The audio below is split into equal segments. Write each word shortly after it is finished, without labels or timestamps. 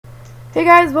Hey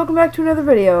guys, welcome back to another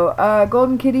video.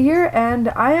 Goldenkitie here, and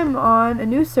I am on a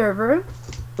new server,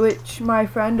 which my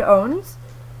friend owns.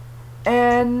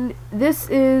 And this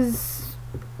is,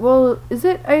 well, is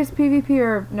it Ice PvP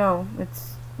or no?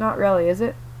 It's not really, is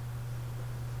it?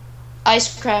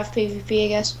 IceCraft PvP, I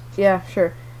guess. Yeah,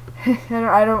 sure.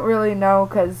 I don't really know,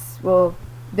 cause well,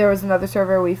 there was another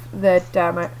server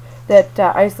that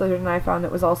Ice Lizard and I found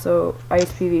that was also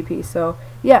Ice PvP. So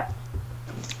yeah.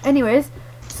 Anyways.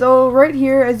 So right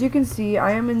here, as you can see,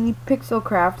 I am in the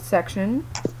PixelCraft section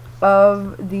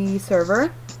of the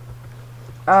server.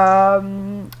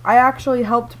 I actually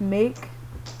helped make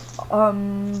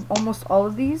almost all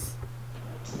of these.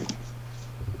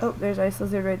 Oh, there's Ice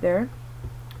Lizard right there.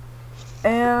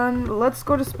 And let's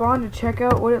go to spawn to check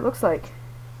out what it looks like.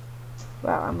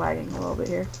 Wow, I'm lagging a little bit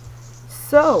here.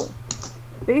 So,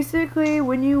 basically,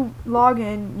 when you log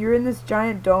in, you're in this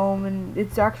giant dome, and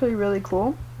it's actually really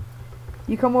cool.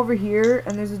 You come over here,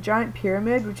 and there's a giant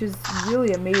pyramid, which is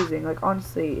really amazing. Like,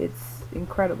 honestly, it's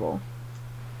incredible.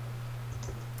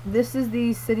 This is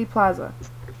the city plaza.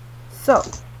 So,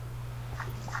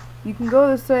 you can go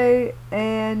this way,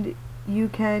 and you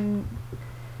can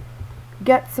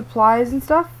get supplies and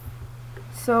stuff.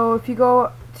 So, if you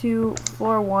go to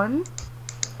floor 1,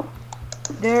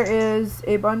 there is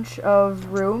a bunch of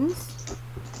rooms.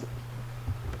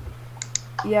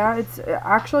 Yeah, it's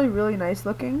actually really nice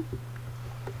looking.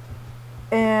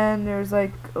 And there's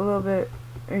like a little bit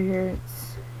right here,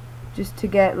 it's just to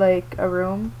get like a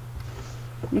room.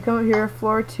 You come up here,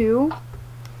 floor 2.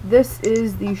 This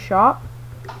is the shop.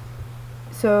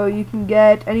 So you can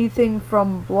get anything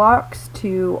from blocks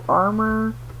to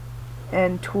armor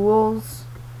and tools.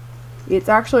 It's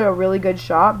actually a really good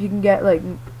shop. You can get like,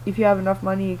 if you have enough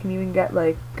money, you can even get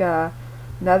like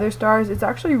nether stars. It's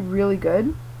actually really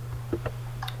good.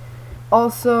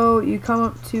 Also, you come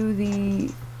up to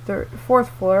the fourth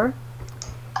floor,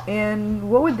 and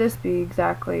what would this be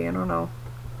exactly? I don't know.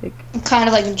 Like, Kind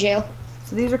of like a jail.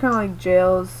 so these are kind of like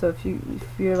jails. So if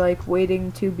you're like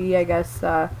waiting to be, I guess,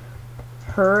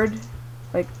 heard,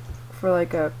 like for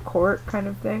like a court kind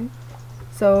of thing.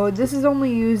 So this is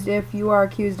only used if you are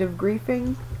accused of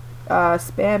griefing,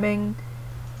 spamming,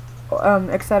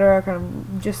 etc. Kind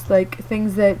of just like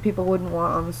things that people wouldn't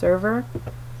want on the server.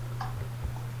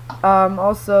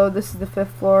 Also, this is the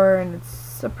 5th floor, and it's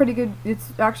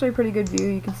actually a pretty good view.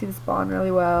 You can see the spawn really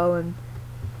well. And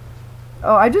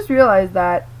oh, I just realized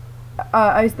that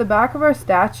the back of our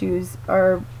statues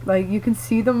are like, you can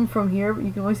see them from here, but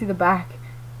you can only see the back.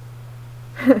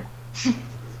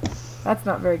 That's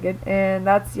not very good. And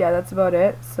that's about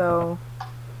it. So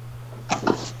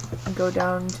go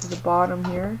down to the bottom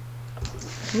here.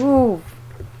 Move.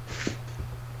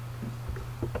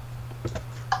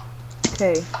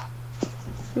 Okay.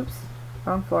 Oops,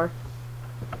 wrong floor.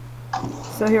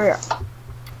 So here we are.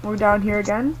 We're down here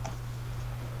again.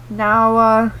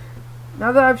 Now,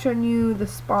 now that I've shown you the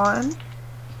spawn,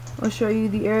 I'll show you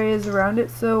the areas around it.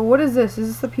 So what is this? Is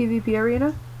this the PvP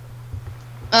arena?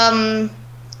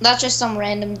 That's just some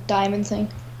random diamond thing.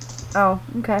 Oh,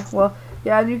 okay. Well,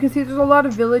 yeah, and you can see there's a lot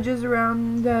of villages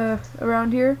around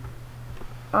here.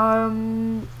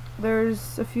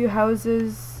 There's a few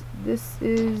houses. This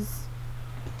is,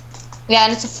 Yeah,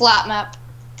 and it's a flat map.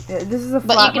 yeah, this is a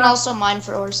flat But you can map. also mine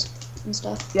for ores and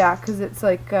stuff. Yeah, because it's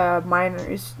like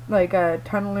miners, like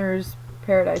tunneler's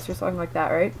paradise or something like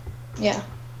that, right? Yeah.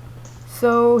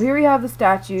 So here we have the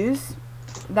statues.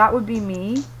 That would be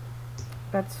me.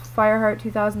 That's Fireheart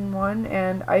 2001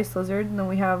 and Ice Lizard, and then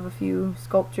we have a few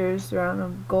sculptures around a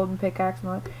golden pickaxe and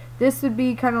all that. This would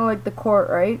be kind of like the court,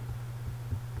 right?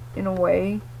 In a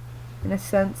way, in a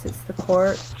sense, it's the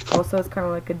court. Also, it's kind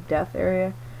of like a death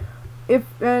area.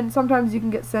 And sometimes you can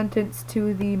get sentenced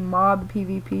to the mob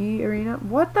PvP arena.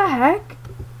 What the heck?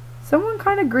 Someone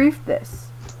kind of griefed this.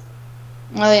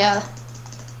 Oh yeah.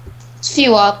 It's a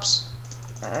few ups.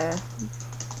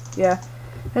 Yeah.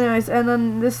 Anyways, and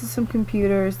then this is some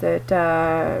computers that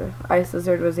Ice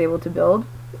Lizard was able to build.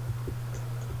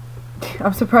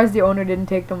 I'm surprised the owner didn't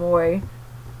take them away.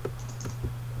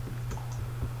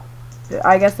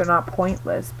 I guess they're not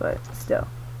pointless, but still.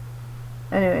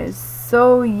 Anyways,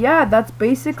 so yeah, that's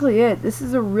basically it. This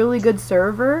is a really good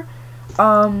server.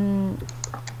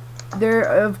 There,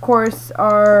 of course,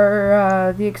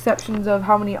 are the exceptions of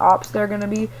how many ops there are going to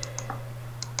be.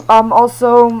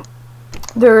 Also,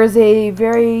 there is a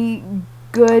very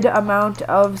good amount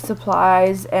of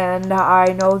supplies, and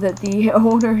I know that the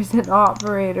owners and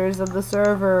operators of the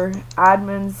server,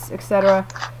 admins, etc.,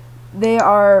 They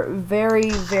are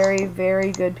very, very,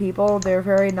 very good people. They're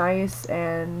very nice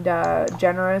and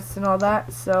generous and all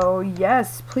that. So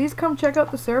yes, please come check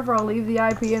out the server. I'll leave the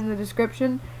IP in the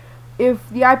description. If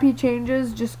the IP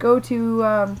changes, just go to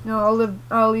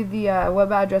I'll leave the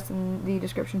web address in the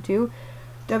description too.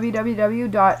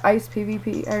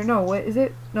 www.icepvp, or no, what is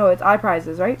it? No, it's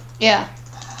iPrizes, right? Yeah.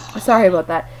 Sorry about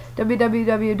that.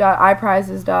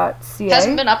 www.iprizes.ca.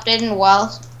 Hasn't been updated in a while.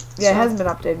 Yeah, it hasn't been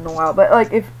updated in a while. But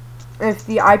like, if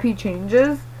the IP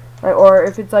changes, like, or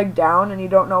if it's like down and you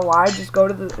don't know why, just go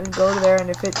to there, and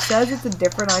if it says it's a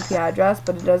different IP address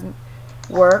but it doesn't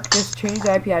work, just change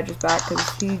the IP address back, because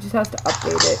he just has to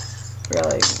update it.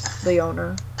 Really, the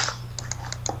owner.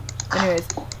 Anyways,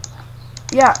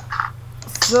 yeah.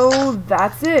 So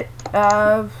that's it.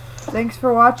 Thanks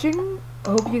for watching. I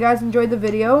hope you guys enjoyed the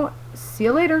video. See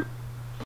you later.